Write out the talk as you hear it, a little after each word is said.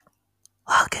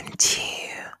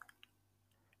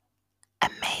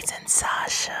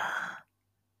Sasha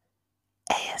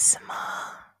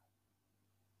ASMR.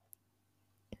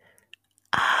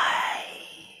 I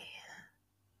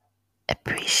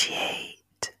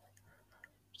appreciate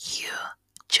you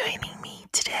joining me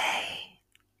today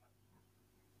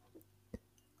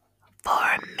for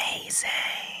amazing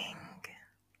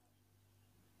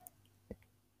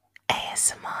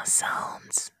ASMR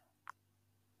sounds.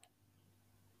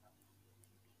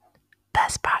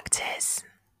 Best practice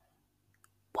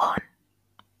 1.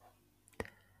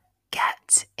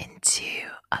 Get into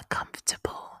a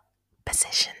comfortable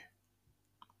position.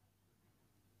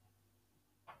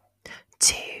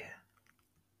 2.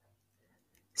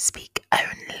 Speak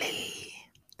only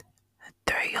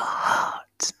through your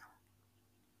heart.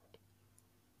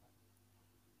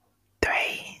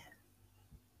 3.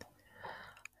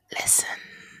 Listen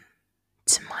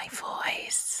to my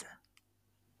voice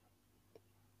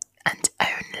and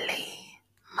only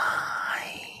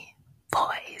my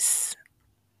voice.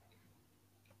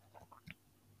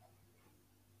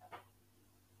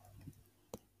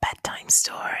 Bedtime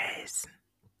stories.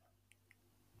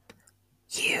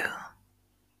 You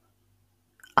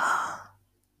are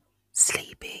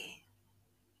sleepy.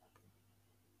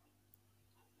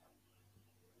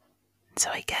 So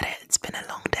I get it, it's been a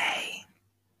long day.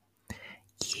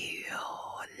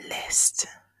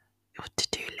 Your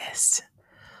to-do list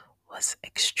was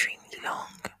extremely long.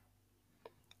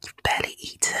 You've barely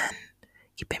eaten.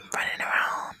 You've been running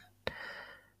around,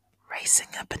 racing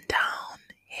up and down,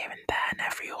 here and there and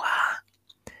everywhere,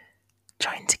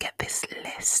 trying to get this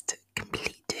list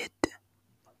completed.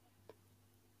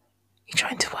 You're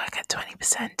trying to work at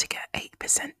 20% to get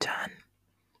 8% done.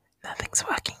 Nothing's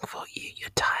working for you. You're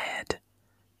tired.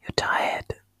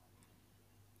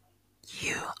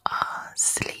 You are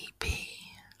sleepy.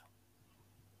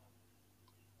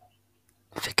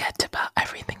 Forget about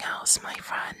everything else, my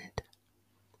friend.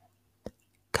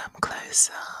 Come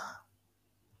closer.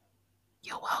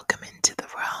 You're welcome into the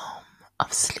realm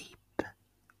of sleep.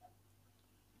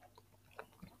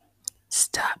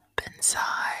 Step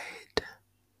inside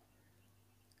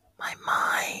my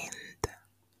mind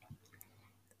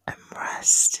and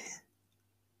rest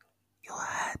your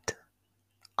head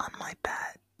on my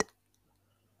bed.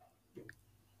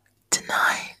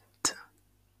 Tonight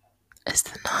is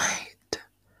the night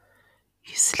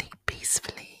you sleep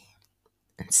peacefully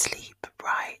and sleep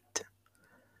right.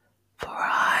 For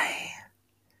I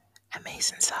am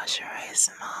Sasha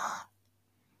ASMR.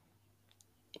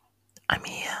 I'm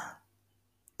here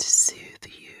to soothe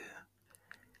you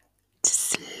to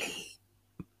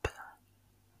sleep.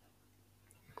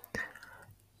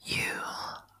 You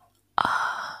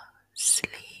are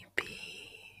sleepy.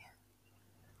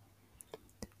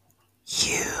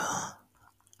 You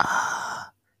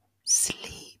are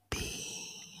sleepy.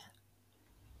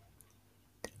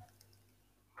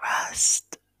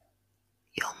 Rest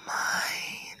your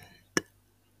mind,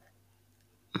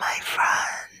 my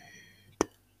friend.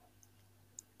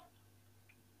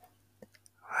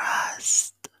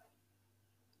 Rest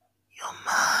your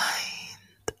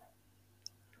mind,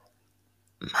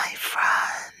 my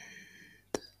friend.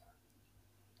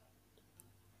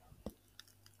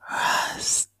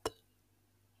 Rest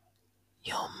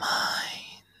your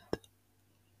mind,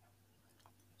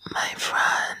 my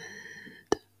friend.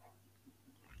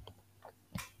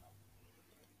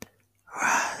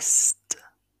 Rest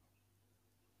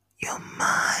your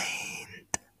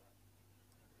mind,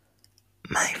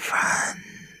 my friend.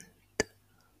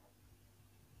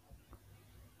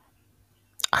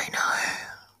 I know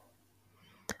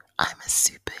I'm a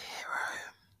superhero.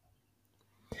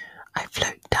 I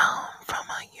float down from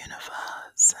our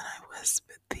universe and I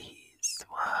whisper these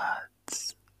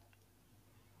words.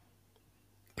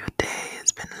 Your day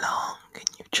has been long and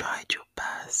you've tried your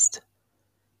best.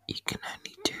 You can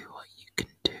only do what you can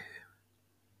do.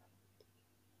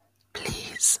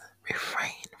 Please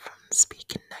refrain from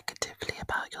speaking negatively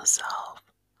about yourself.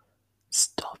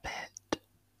 Stop it.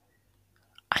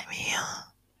 I'm here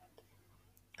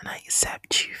and I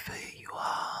accept you for who you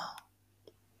are.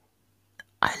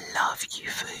 I love you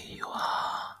for who you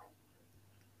are.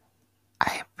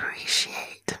 I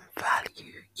appreciate and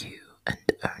value you and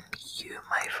only you,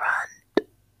 my friend.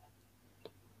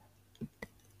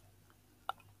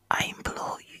 I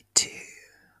implore you to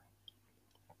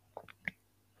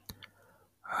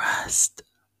rest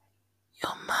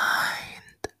your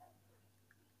mind,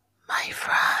 my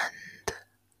friend.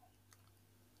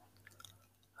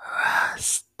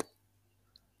 Rest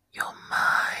your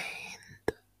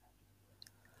mind,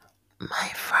 my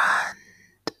friend.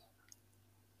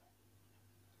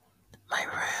 My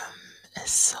room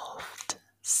is soft,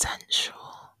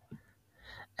 sensual,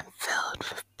 and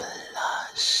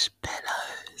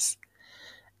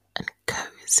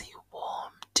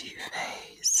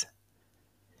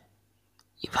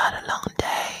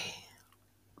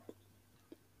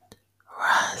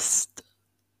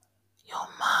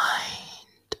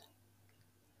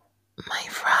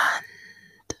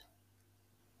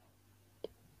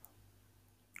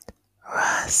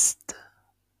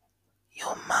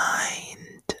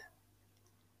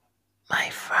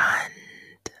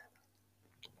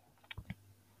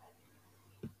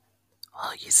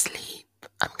sleep,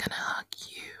 I'm gonna hug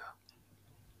you,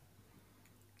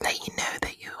 let you know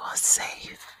that you are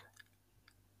safe,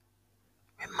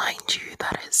 remind you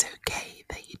that it's okay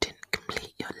that you didn't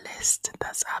complete your list.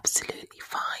 That's absolutely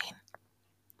fine.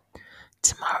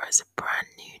 Tomorrow is a brand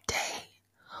new day,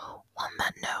 one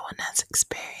that no one has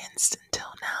experienced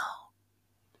until now.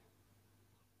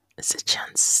 It's a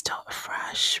chance to start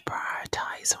afresh,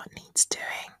 prioritize what needs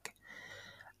doing,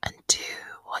 and do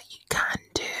what you can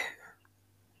do.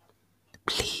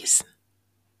 Please,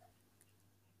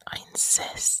 I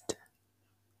insist,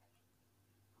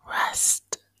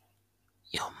 rest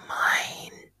your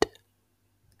mind,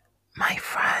 my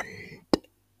friend.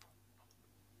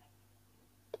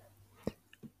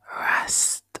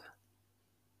 Rest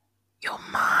your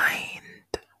mind,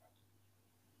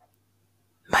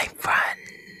 my friend.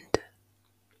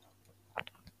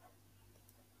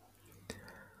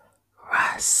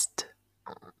 Rest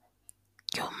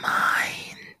your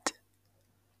mind,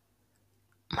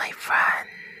 my friend.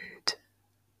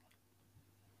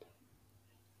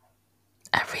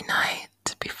 Every night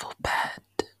before bed,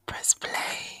 press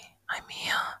play. I'm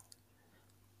here.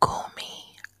 Call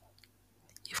me.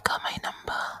 You've got my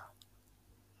number.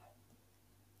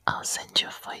 I'll send you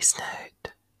a voice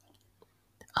note.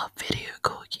 I'll video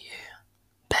call you.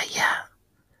 But yeah,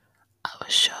 I will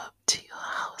show up to your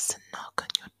house and knock on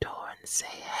your door and say,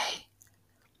 hey,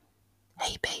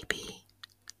 hey baby,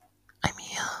 I'm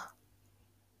here,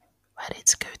 ready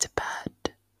to go to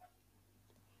bed.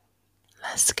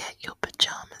 Let's get your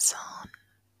pajamas on.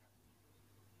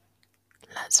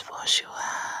 Let's wash your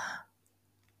hair.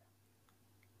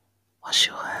 Wash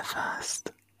your hair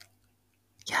first.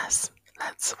 Yes,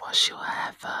 let's wash your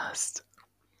hair first.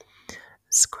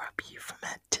 Scrub you from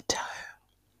head to toe.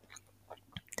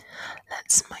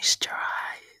 Let's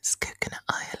moisturize coconut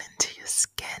oil into your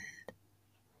skin.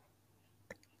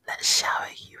 Let's shower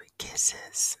you with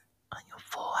kisses on your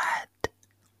forehead.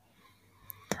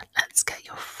 Let's get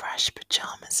your fresh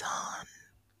pajamas on.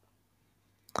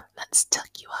 Let's tuck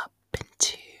you up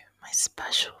into my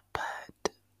special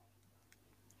bed,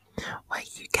 where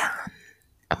you can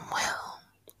and will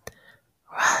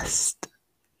rest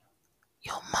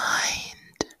your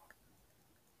mind,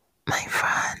 my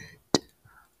friend.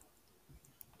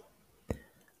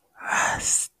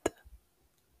 Rest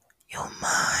your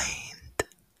mind,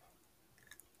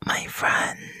 my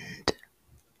friend.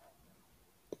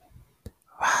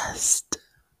 Rest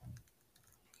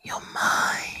your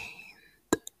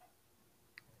mind,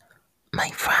 my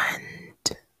friend.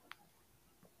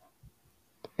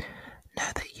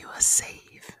 Know that you are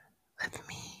safe with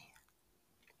me.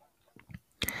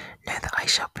 Know that I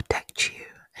shall protect you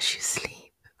as you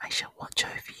sleep. I shall watch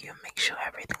over you and make sure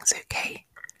everything's okay,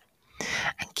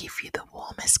 and give you the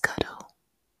warmest cuddle,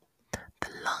 the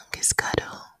longest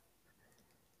cuddle,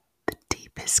 the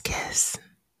deepest kiss,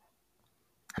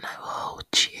 and I will hold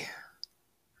you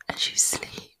as you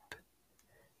sleep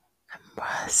and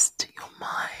rest your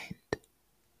mind.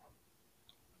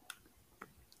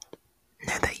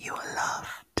 Know that you are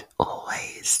loved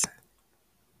always.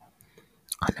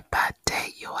 On a bad day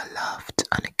you are loved,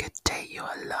 on a good day you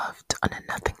are loved, on a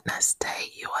nothingness day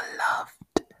you are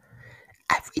loved.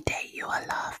 Every day you are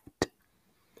loved.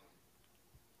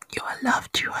 You are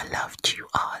loved, you are loved, you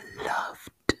are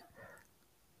loved.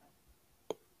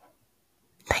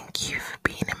 Thank you for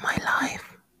being in my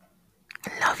life.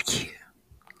 I love you.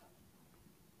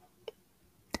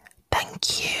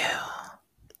 Thank you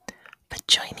for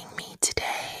joining me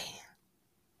today.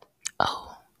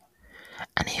 Oh,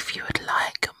 and if you would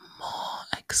like more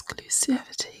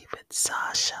exclusivity with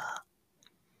Sasha,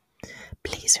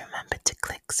 please remember to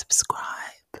click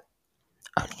subscribe.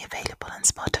 Only available on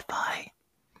Spotify.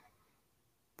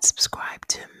 Subscribe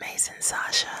to Amazing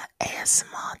Sasha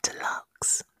ASMR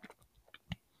Deluxe.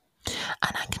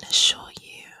 And I can assure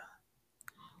you,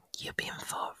 you'll be in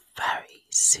for a very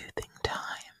soothing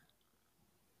time.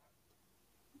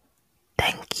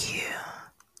 Thank you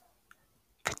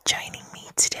for joining me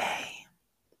today.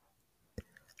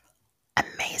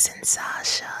 Amazing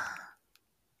Sasha.